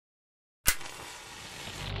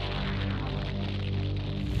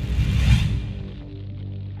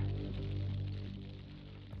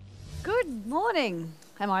Morning.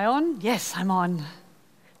 Am I on? Yes, I'm on.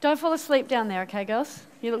 Don't fall asleep down there, okay, girls?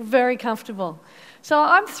 You look very comfortable. So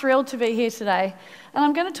I'm thrilled to be here today, and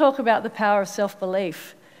I'm going to talk about the power of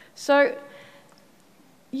self-belief. So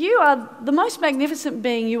you are the most magnificent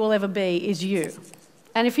being you will ever be is you.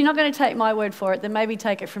 And if you're not going to take my word for it, then maybe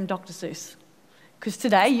take it from Dr. Seuss. Because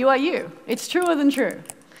today, you are you. It's truer than true.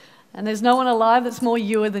 And there's no one alive that's more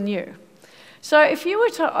youer than you. So if you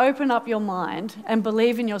were to open up your mind and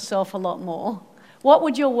believe in yourself a lot more, what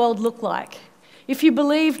would your world look like? If you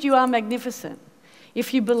believed you are magnificent,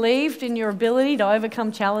 if you believed in your ability to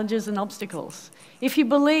overcome challenges and obstacles, if you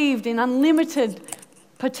believed in unlimited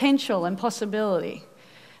potential and possibility,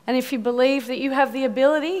 and if you believe that you have the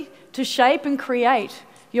ability to shape and create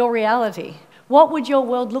your reality, what would your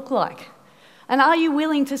world look like? And are you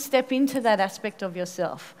willing to step into that aspect of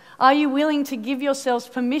yourself? Are you willing to give yourselves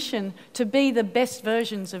permission to be the best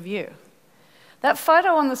versions of you? That photo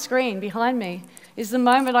on the screen behind me is the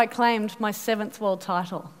moment I claimed my 7th world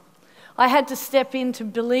title. I had to step into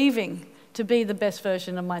believing to be the best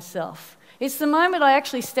version of myself. It's the moment I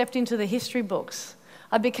actually stepped into the history books.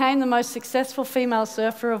 I became the most successful female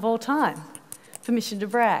surfer of all time. Permission to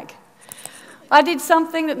brag. I did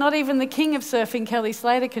something that not even the king of surfing, Kelly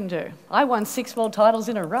Slater, can do. I won 6 world titles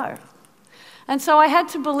in a row. And so I had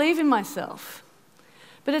to believe in myself.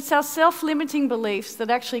 But it's our self-limiting beliefs that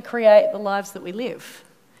actually create the lives that we live.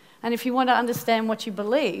 And if you want to understand what you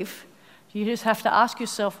believe, you just have to ask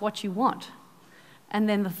yourself what you want. And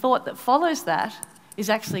then the thought that follows that is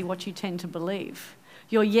actually what you tend to believe.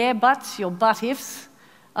 Your yeah buts, your but ifs,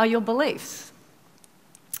 are your beliefs.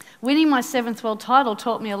 Winning my 7th world title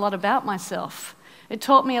taught me a lot about myself. It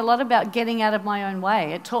taught me a lot about getting out of my own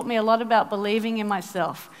way. It taught me a lot about believing in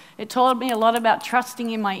myself. It taught me a lot about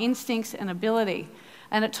trusting in my instincts and ability.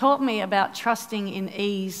 And it taught me about trusting in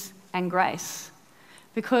ease and grace.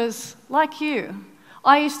 Because, like you,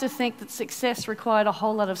 I used to think that success required a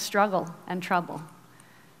whole lot of struggle and trouble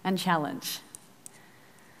and challenge.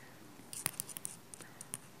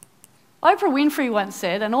 Oprah Winfrey once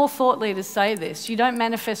said, and all thought leaders say this, you don't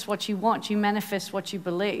manifest what you want, you manifest what you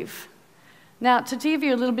believe. Now, to give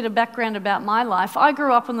you a little bit of background about my life, I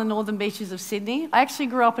grew up on the northern beaches of Sydney. I actually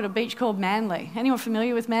grew up at a beach called Manly. Anyone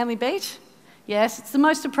familiar with Manly Beach? Yes, it's the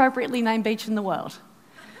most appropriately named beach in the world.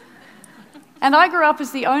 And I grew up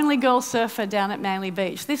as the only girl surfer down at Manly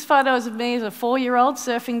Beach. This photo is of me as a 4-year-old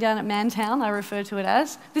surfing down at Mantown, I refer to it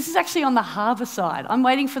as. This is actually on the harbour side. I'm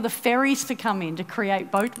waiting for the ferries to come in to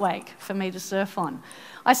create boat wake for me to surf on.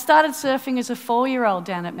 I started surfing as a 4-year-old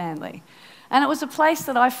down at Manly. And it was a place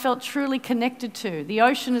that I felt truly connected to. The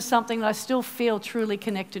ocean is something that I still feel truly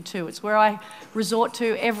connected to. It's where I resort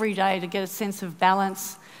to every day to get a sense of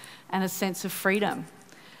balance and a sense of freedom.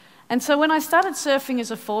 And so when I started surfing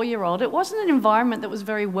as a 4-year-old, it wasn't an environment that was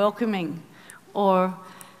very welcoming or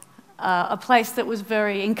a place that was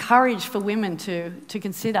very encouraged for women to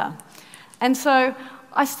consider. And so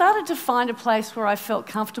I started to find a place where I felt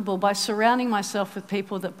comfortable by surrounding myself with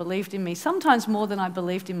people that believed in me, sometimes more than I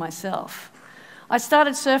believed in myself. I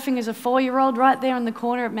started surfing as a 4-year-old right there in the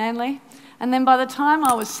corner at Manly. And then by the time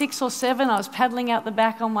I was 6 or 7, I was paddling out the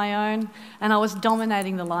back on my own and I was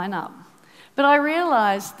dominating the lineup. But I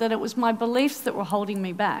realised that it was my beliefs that were holding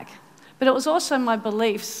me back. But it was also my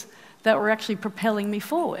beliefs that were actually propelling me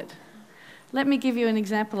forward. Let me give you an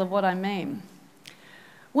example of what I mean.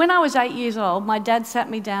 When I was 8 years old, my dad sat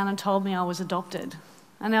me down and told me I was adopted.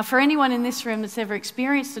 And now for anyone in this room that's ever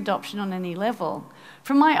experienced adoption on any level,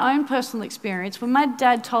 from my own personal experience, when my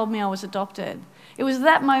dad told me I was adopted, it was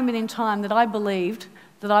that moment in time that I believed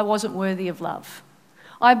that I wasn't worthy of love.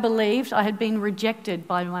 I believed I had been rejected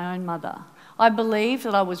by my own mother. I believed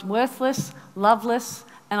that I was worthless, loveless,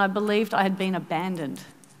 and I believed I had been abandoned.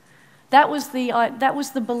 That was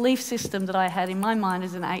the belief system that I had in my mind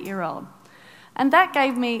as an 8-year-old. And that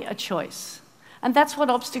gave me a choice. And that's what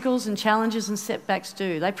obstacles and challenges and setbacks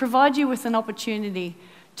do. They provide you with an opportunity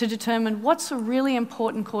to determine what's a really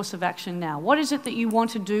important course of action now. What is it that you want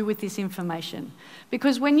to do with this information?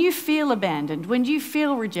 Because when you feel abandoned, when you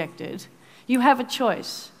feel rejected, you have a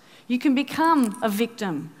choice. You can become a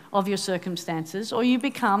victim of your circumstances, or you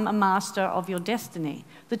become a master of your destiny.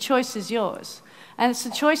 The choice is yours. And it's the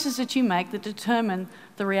choices that you make that determine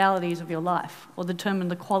the realities of your life, or determine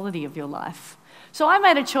the quality of your life. So I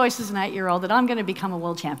made a choice as an 8-year-old that I'm going to become a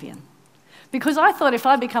world champion. Because I thought if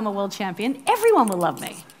I become a world champion, everyone will love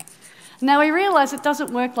me. Now we realise it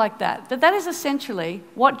doesn't work like that, but that is essentially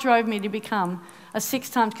what drove me to become a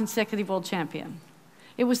 6-time consecutive world champion.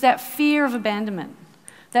 It was that fear of abandonment,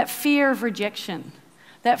 that fear of rejection,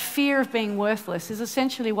 that fear of being worthless, is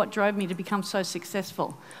essentially what drove me to become so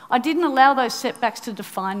successful. I didn't allow those setbacks to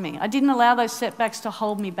define me. I didn't allow those setbacks to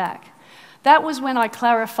hold me back. That was when I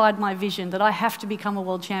clarified my vision that I have to become a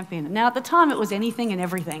world champion. Now, at the time, it was anything and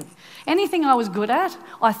everything. Anything I was good at,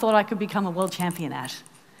 I thought I could become a world champion at.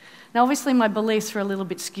 Now, obviously, my beliefs were a little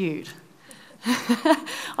bit skewed. I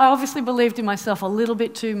obviously believed in myself a little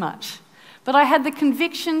bit too much. But I had the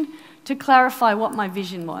conviction to clarify what my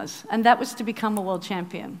vision was, and that was to become a world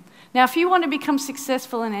champion. Now, if you want to become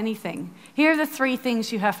successful in anything, here are the 3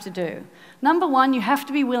 things you have to do. Number 1, you have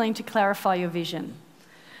to be willing to clarify your vision.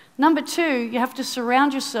 Number 2, you have to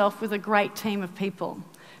surround yourself with a great team of people.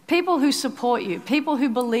 People who support you, people who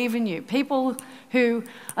believe in you, people who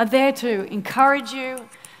are there to encourage you,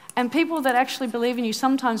 and people that actually believe in you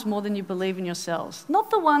sometimes more than you believe in yourselves.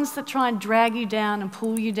 Not the ones that try and drag you down and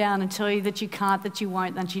pull you down and tell you that you can't, that you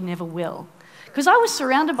won't, that you never will. Because I was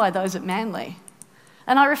surrounded by those at Manly.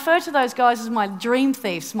 And I refer to those guys as my dream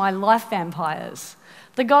thieves, my life vampires.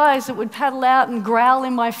 The guys that would paddle out and growl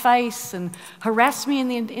in my face and harass me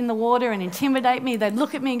in the water and intimidate me. They'd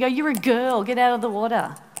look at me and go, "You're a girl, get out of the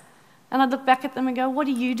water." And I'd look back at them and go, "What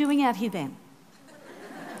are you doing out here then?"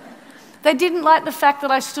 They didn't like the fact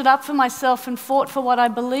that I stood up for myself and fought for what I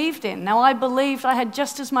believed in. Now, I believed I had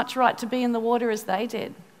just as much right to be in the water as they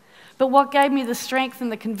did. But what gave me the strength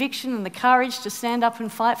and the conviction and the courage to stand up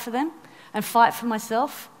and fight for them and fight for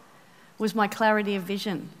myself was my clarity of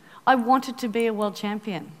vision. I wanted to be a world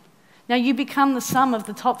champion. Now, you become the sum of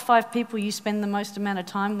the top 5 people you spend the most amount of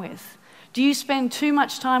time with. Do you spend too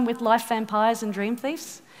much time with life vampires and dream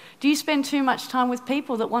thieves? Do you spend too much time with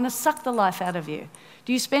people that want to suck the life out of you?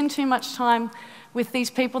 Do you spend too much time with these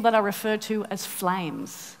people that are referred to as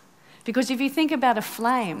flames? Because if you think about a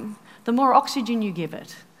flame, the more oxygen you give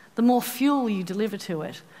it, the more fuel you deliver to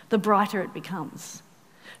it, the brighter it becomes.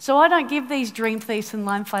 So I don't give these dream thieves and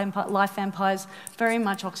life vampires very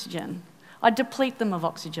much oxygen. I deplete them of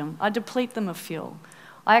oxygen. I deplete them of fuel.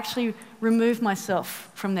 I actually remove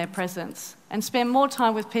myself from their presence and spend more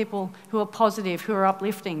time with people who are positive, who are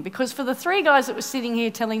uplifting. Because for the 3 guys that were sitting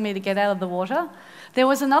here telling me to get out of the water, there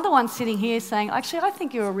was another one sitting here saying, "Actually, I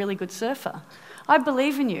think you're a really good surfer. I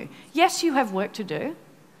believe in you. Yes, you have work to do.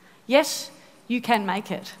 Yes, you can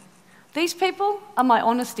make it." These people are my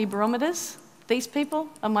honesty barometers. These people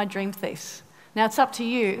are my dream thieves. Now, it's up to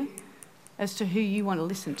you as to who you want to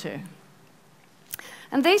listen to.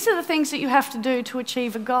 And these are the things that you have to do to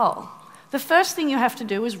achieve a goal. The first thing you have to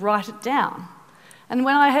do is write it down. And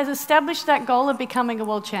when I had established that goal of becoming a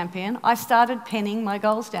world champion, I started penning my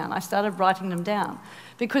goals down. I started writing them down.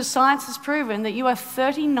 Because science has proven that you are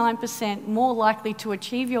 39% more likely to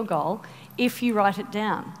achieve your goal if you write it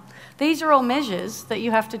down. These are all measures that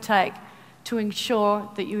you have to take to ensure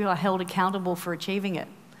that you are held accountable for achieving it.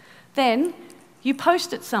 Then you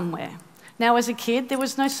post it somewhere. Now, as a kid, there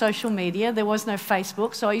was no social media, there was no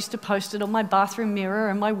Facebook, so I used to post it on my bathroom mirror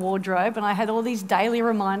and my wardrobe, and I had all these daily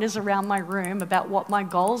reminders around my room about what my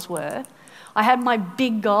goals were. I had my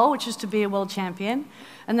big goal, which was to be a world champion,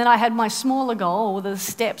 and then I had my smaller goal, or the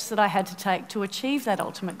steps that I had to take to achieve that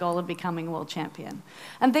ultimate goal of becoming a world champion.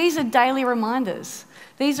 And these are daily reminders.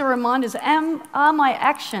 These are reminders, are my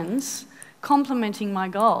actions complementing my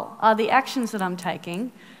goal? Are the actions that I'm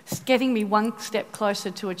taking getting me one step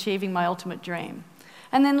closer to achieving my ultimate dream?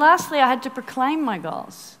 And then lastly, I had to proclaim my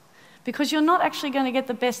goals. Because you're not actually going to get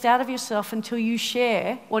the best out of yourself until you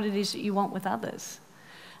share what it is that you want with others.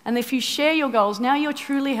 And if you share your goals, now you're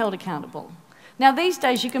truly held accountable. Now these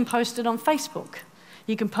days you can post it on Facebook,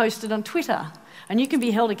 you can post it on Twitter, and you can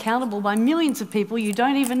be held accountable by millions of people you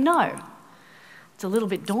don't even know. It's a little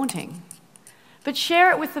bit daunting. But share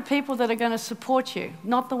it with the people that are going to support you,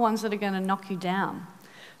 not the ones that are going to knock you down.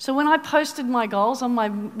 So when I posted my goals on my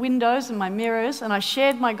windows and my mirrors, and I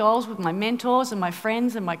shared my goals with my mentors and my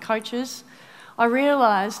friends and my coaches, I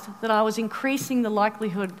realized that I was increasing the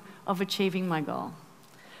likelihood of achieving my goal.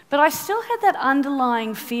 But I still had that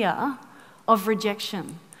underlying fear of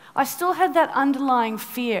rejection. I still had that underlying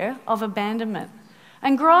fear of abandonment.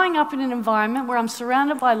 And growing up in an environment where I'm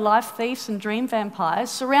surrounded by life thieves and dream vampires,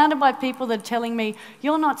 surrounded by people that are telling me,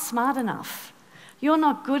 "You're not smart enough, you're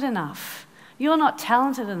not good enough, you're not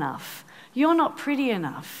talented enough, you're not pretty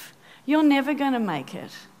enough, you're never going to make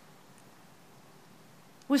it,"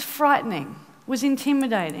 was frightening, was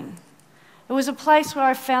intimidating. It was a place where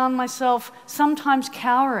I found myself sometimes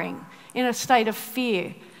cowering in a state of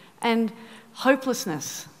fear and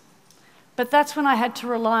hopelessness. But that's when I had to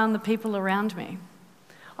rely on the people around me.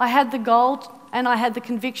 I had the goal and I had the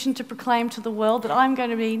conviction to proclaim to the world that I'm going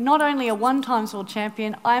to be not only a one-time world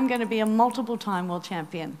champion, I'm going to be a multiple-time world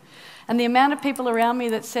champion. And the amount of people around me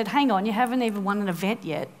that said, hang on, you haven't even won an event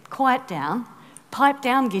yet, quiet down, pipe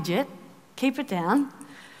down, Gidget, keep it down.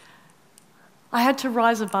 I had to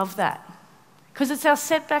rise above that. Because it's our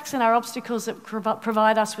setbacks and our obstacles that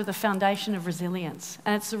provide us with a foundation of resilience.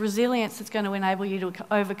 And it's the resilience that's going to enable you to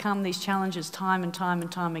overcome these challenges time and time and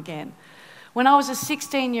time again. When I was a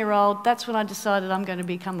 16-year-old, that's when I decided I'm going to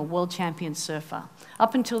become a world champion surfer.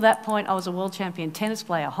 Up until that point, I was a world champion tennis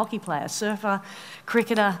player, hockey player, surfer,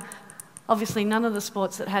 cricketer, obviously none of the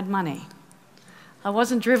sports that had money. I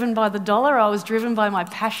wasn't driven by the dollar, I was driven by my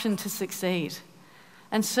passion to succeed.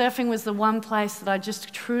 And surfing was the one place that I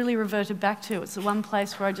just truly reverted back to. It's the one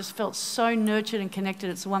place where I just felt so nurtured and connected.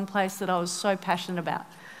 It's the one place that I was so passionate about.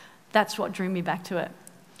 That's what drew me back to it.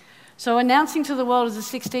 So announcing to the world as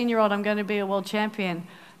a 16-year-old I'm going to be a world champion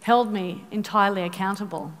held me entirely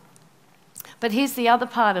accountable. But here's the other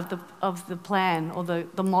part of the plan or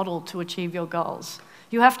the model to achieve your goals.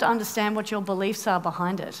 You have to understand what your beliefs are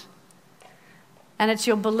behind it. And it's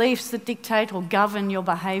your beliefs that dictate or govern your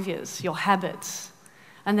behaviours, your habits.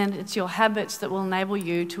 And then it's your habits that will enable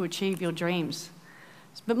you to achieve your dreams.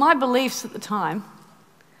 But my beliefs at the time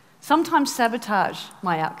sometimes sabotage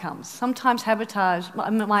my outcomes. Sometimes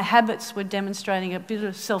my habits were demonstrating a bit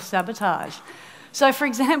of self-sabotage. So for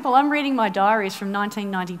example, I'm reading my diaries from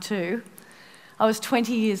 1992. I was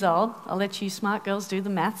 20 years old. I'll let you smart girls do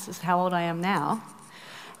the maths as to how old I am now.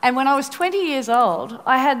 And when I was 20 years old,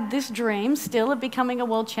 I had this dream still of becoming a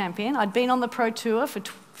world champion. I'd been on the pro tour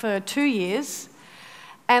for 2 years.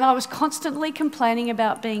 And I was constantly complaining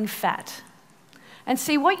about being fat. And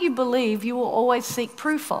see, what you believe, you will always seek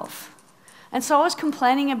proof of. And so I was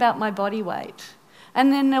complaining about my body weight.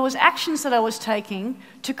 And then there was actions that I was taking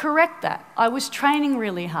to correct that. I was training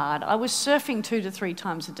really hard. I was surfing 2 to 3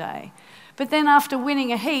 times a day. But then after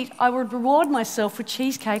winning a heat, I would reward myself with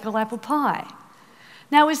cheesecake or apple pie.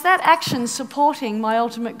 Now, is that action supporting my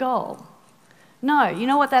ultimate goal? No. You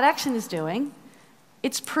know what that action is doing?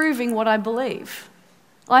 It's proving what I believe.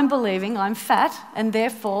 I'm believing I'm fat, and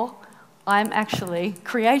therefore I'm actually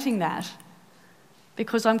creating that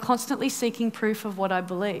because I'm constantly seeking proof of what I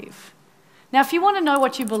believe. Now, if you want to know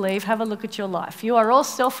what you believe, have a look at your life. You are all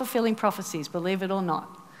self-fulfilling prophecies, believe it or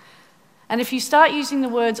not. And if you start using the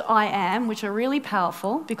words I am, which are really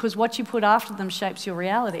powerful because what you put after them shapes your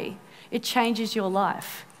reality, it changes your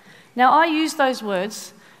life. Now, I use those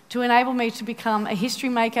words to enable me to become a history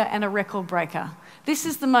maker and a record breaker. This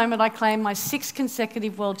is the moment I claimed my 6th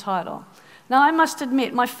consecutive world title. Now, I must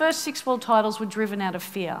admit, my first 6 world titles were driven out of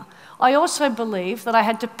fear. I also believed that I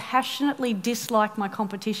had to passionately dislike my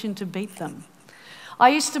competition to beat them. I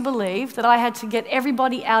used to believe that I had to get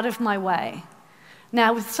everybody out of my way.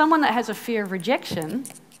 Now, with someone that has a fear of rejection,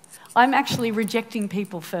 I'm actually rejecting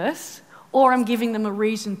people first, or I'm giving them a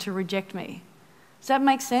reason to reject me. Does that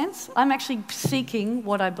make sense? I'm actually seeking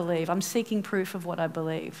what I believe. I'm seeking proof of what I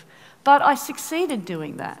believe. But I succeeded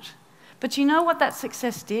doing that. But you know what that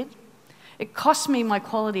success did? It cost me my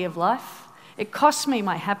quality of life, it cost me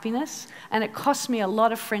my happiness, and it cost me a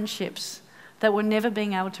lot of friendships that were never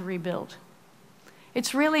being able to rebuild.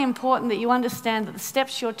 It's really important that you understand that the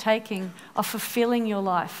steps you're taking are fulfilling your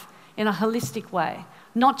life in a holistic way,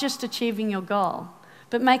 not just achieving your goal,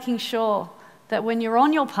 but making sure that when you're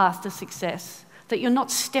on your path to success, that you're not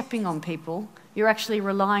stepping on people, you're actually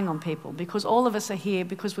relying on people, because all of us are here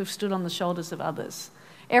because we've stood on the shoulders of others.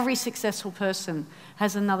 Every successful person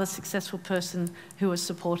has another successful person who has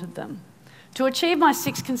supported them. To achieve my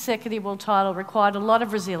 6th consecutive world title required a lot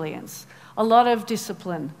of resilience, a lot of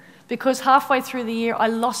discipline, because halfway through the year I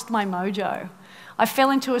lost my mojo. I fell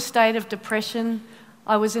into a state of depression,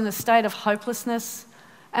 I was in a state of hopelessness,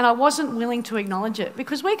 and I wasn't willing to acknowledge it,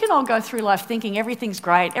 because we can all go through life thinking everything's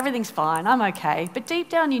great, everything's fine, I'm okay, but deep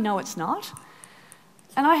down you know it's not.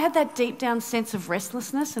 And I had that deep down sense of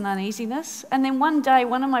restlessness and uneasiness. And then one day,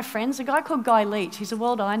 one of my friends, a guy called Guy Leach, he's a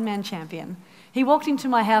world Ironman champion, he walked into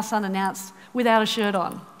my house unannounced without a shirt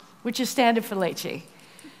on, which is standard for Leachy.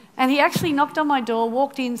 And he actually knocked on my door,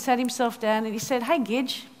 walked in, sat himself down, and he said, "Hey,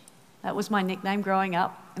 Gidge." That was my nickname growing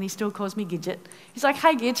up, and he still calls me Gidget. He's like,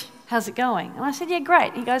 "Hey, Gidge, how's it going?" And I said, "Yeah,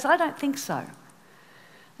 great." He goes, "I don't think so."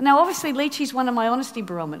 And now, obviously, Leachy's one of my honesty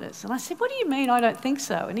barometers. And I said, "What do you mean I don't think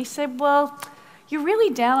so?" And he said, "Well, you're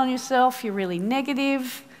really down on yourself, you're really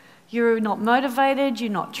negative, you're not motivated,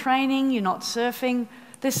 you're not training, you're not surfing.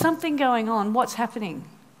 There's something going on. What's happening?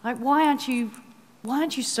 Like, why aren't you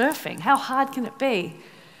surfing? How hard can it be?"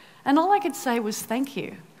 And all I could say was, "Thank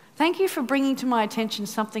you. Thank you for bringing to my attention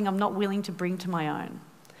something I'm not willing to bring to my own."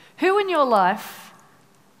 Who in your life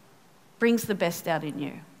brings the best out in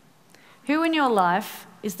you? Who in your life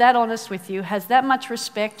is that honest with you, has that much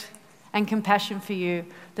respect and compassion for you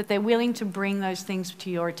that they're willing to bring those things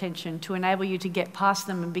to your attention to enable you to get past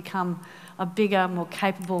them and become a bigger, more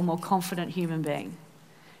capable, more confident human being?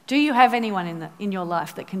 Do you have anyone in your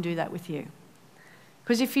life that can do that with you?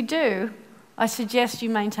 Because if you do, I suggest you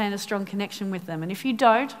maintain a strong connection with them. And if you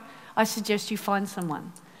don't, I suggest you find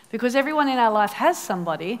someone. Because everyone in our life has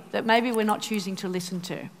somebody that maybe we're not choosing to listen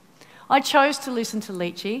to. I chose to listen to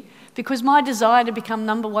Leachy because my desire to become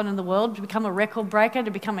 #1 in the world, to become a record breaker,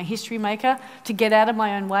 to become a history maker, to get out of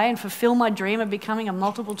my own way and fulfill my dream of becoming a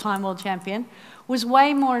multiple-time world champion was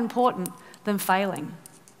way more important than failing.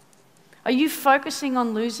 Are you focusing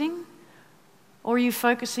on losing or are you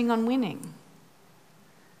focusing on winning?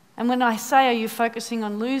 And when I say, are you focusing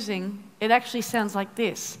on losing, it actually sounds like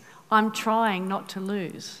this: I'm trying not to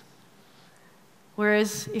lose.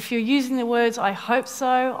 Whereas if you're using the words, I hope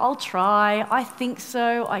so, I'll try, I think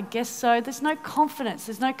so, I guess so, there's no confidence,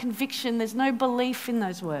 there's no conviction, there's no belief in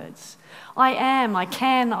those words. I am, I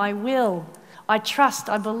can, I will, I trust,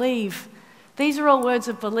 I believe. These are all words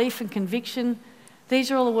of belief and conviction.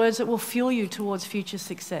 These are all the words that will fuel you towards future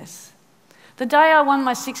success. The day I won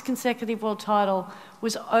my 6th consecutive world title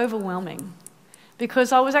was overwhelming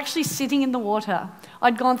because I was actually sitting in the water.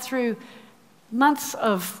 I'd gone through months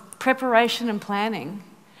of preparation and planning,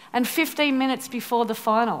 and 15 minutes before the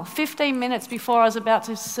final, 15 minutes before I was about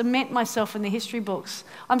to cement myself in the history books,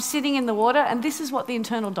 I'm sitting in the water, and this is what the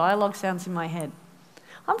internal dialogue sounds in my head.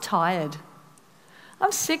 I'm tired.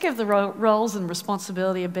 I'm sick of the roles and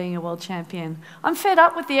responsibility of being a world champion. I'm fed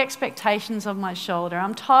up with the expectations on my shoulder.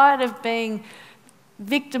 I'm tired of being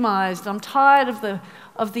victimized. I'm tired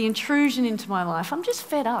of the intrusion into my life. I'm just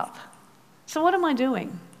fed up. So what am I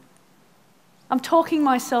doing? I'm talking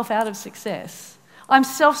myself out of success. I'm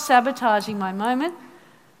self-sabotaging my moment,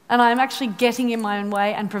 and I'm actually getting in my own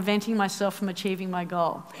way and preventing myself from achieving my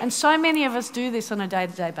goal. And so many of us do this on a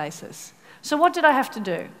day-to-day basis. So what did I have to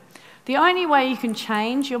do? The only way you can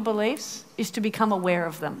change your beliefs is to become aware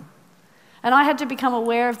of them. And I had to become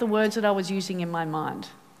aware of the words that I was using in my mind.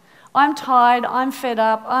 I'm tired, I'm fed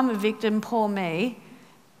up, I'm a victim, poor me,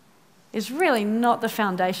 is really not the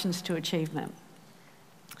foundations to achievement.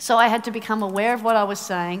 So I had to become aware of what I was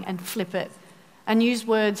saying and flip it and use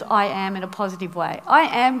words I am in a positive way. I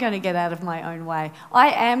am going to get out of my own way. I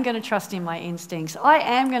am going to trust in my instincts. I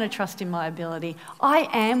am going to trust in my ability. I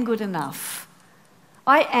am good enough.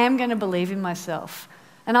 I am going to believe in myself.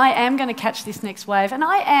 And I am going to catch this next wave. And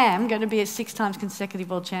I am going to be a 6 times consecutive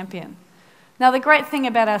world champion. Now, the great thing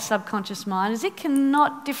about our subconscious mind is it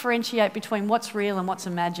cannot differentiate between what's real and what's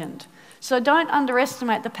imagined. So don't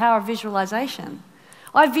underestimate the power of visualization.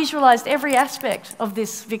 I visualized every aspect of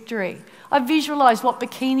this victory. I visualized what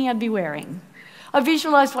bikini I'd be wearing. I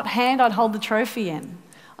visualized what hand I'd hold the trophy in.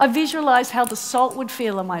 I visualized how the salt would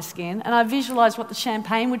feel on my skin, and I visualized what the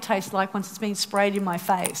champagne would taste like once it's been sprayed in my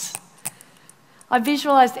face. I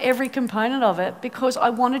visualized every component of it because I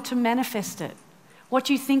wanted to manifest it. What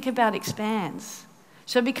you think about expands.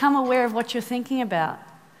 So become aware of what you're thinking about.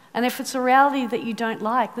 And if it's a reality that you don't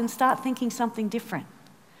like, then start thinking something different.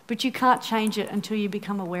 But you can't change it until you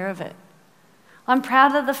become aware of it. I'm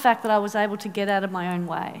proud of the fact that I was able to get out of my own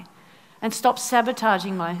way and stop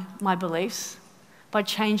sabotaging my beliefs by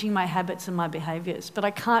changing my habits and my behaviours. But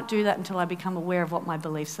I can't do that until I become aware of what my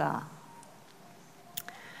beliefs are.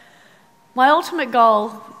 My ultimate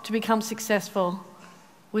goal to become successful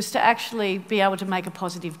was to actually be able to make a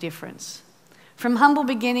positive difference. From humble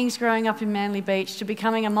beginnings growing up in Manly Beach to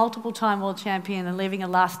becoming a multiple-time world champion and leaving a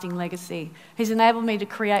lasting legacy has enabled me to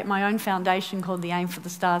create my own foundation called the Aim for the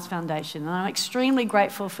Stars Foundation. And I'm extremely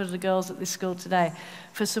grateful for the girls at this school today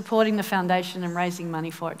for supporting the foundation and raising money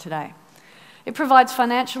for it today. It provides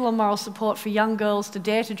financial and moral support for young girls to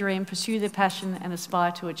dare to dream, pursue their passion and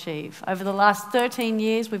aspire to achieve. Over the last 13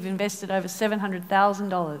 years, we've invested over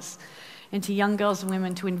 $700,000 into young girls and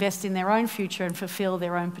women to invest in their own future and fulfill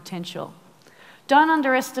their own potential. Don't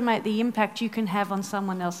underestimate the impact you can have on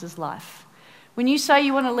someone else's life. When you say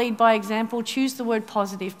you want to lead by example, choose the word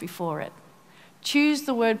positive before it. Choose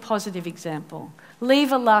the word positive example.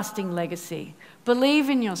 Leave a lasting legacy. Believe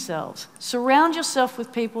in yourselves. Surround yourself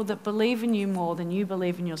with people that believe in you more than you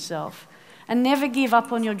believe in yourself. And never give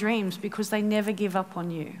up on your dreams because they never give up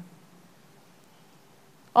on you.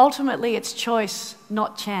 Ultimately, it's choice,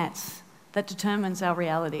 not chance, that determines our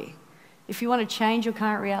reality. If you want to change your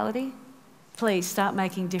current reality, please start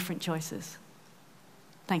making different choices.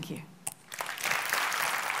 Thank you.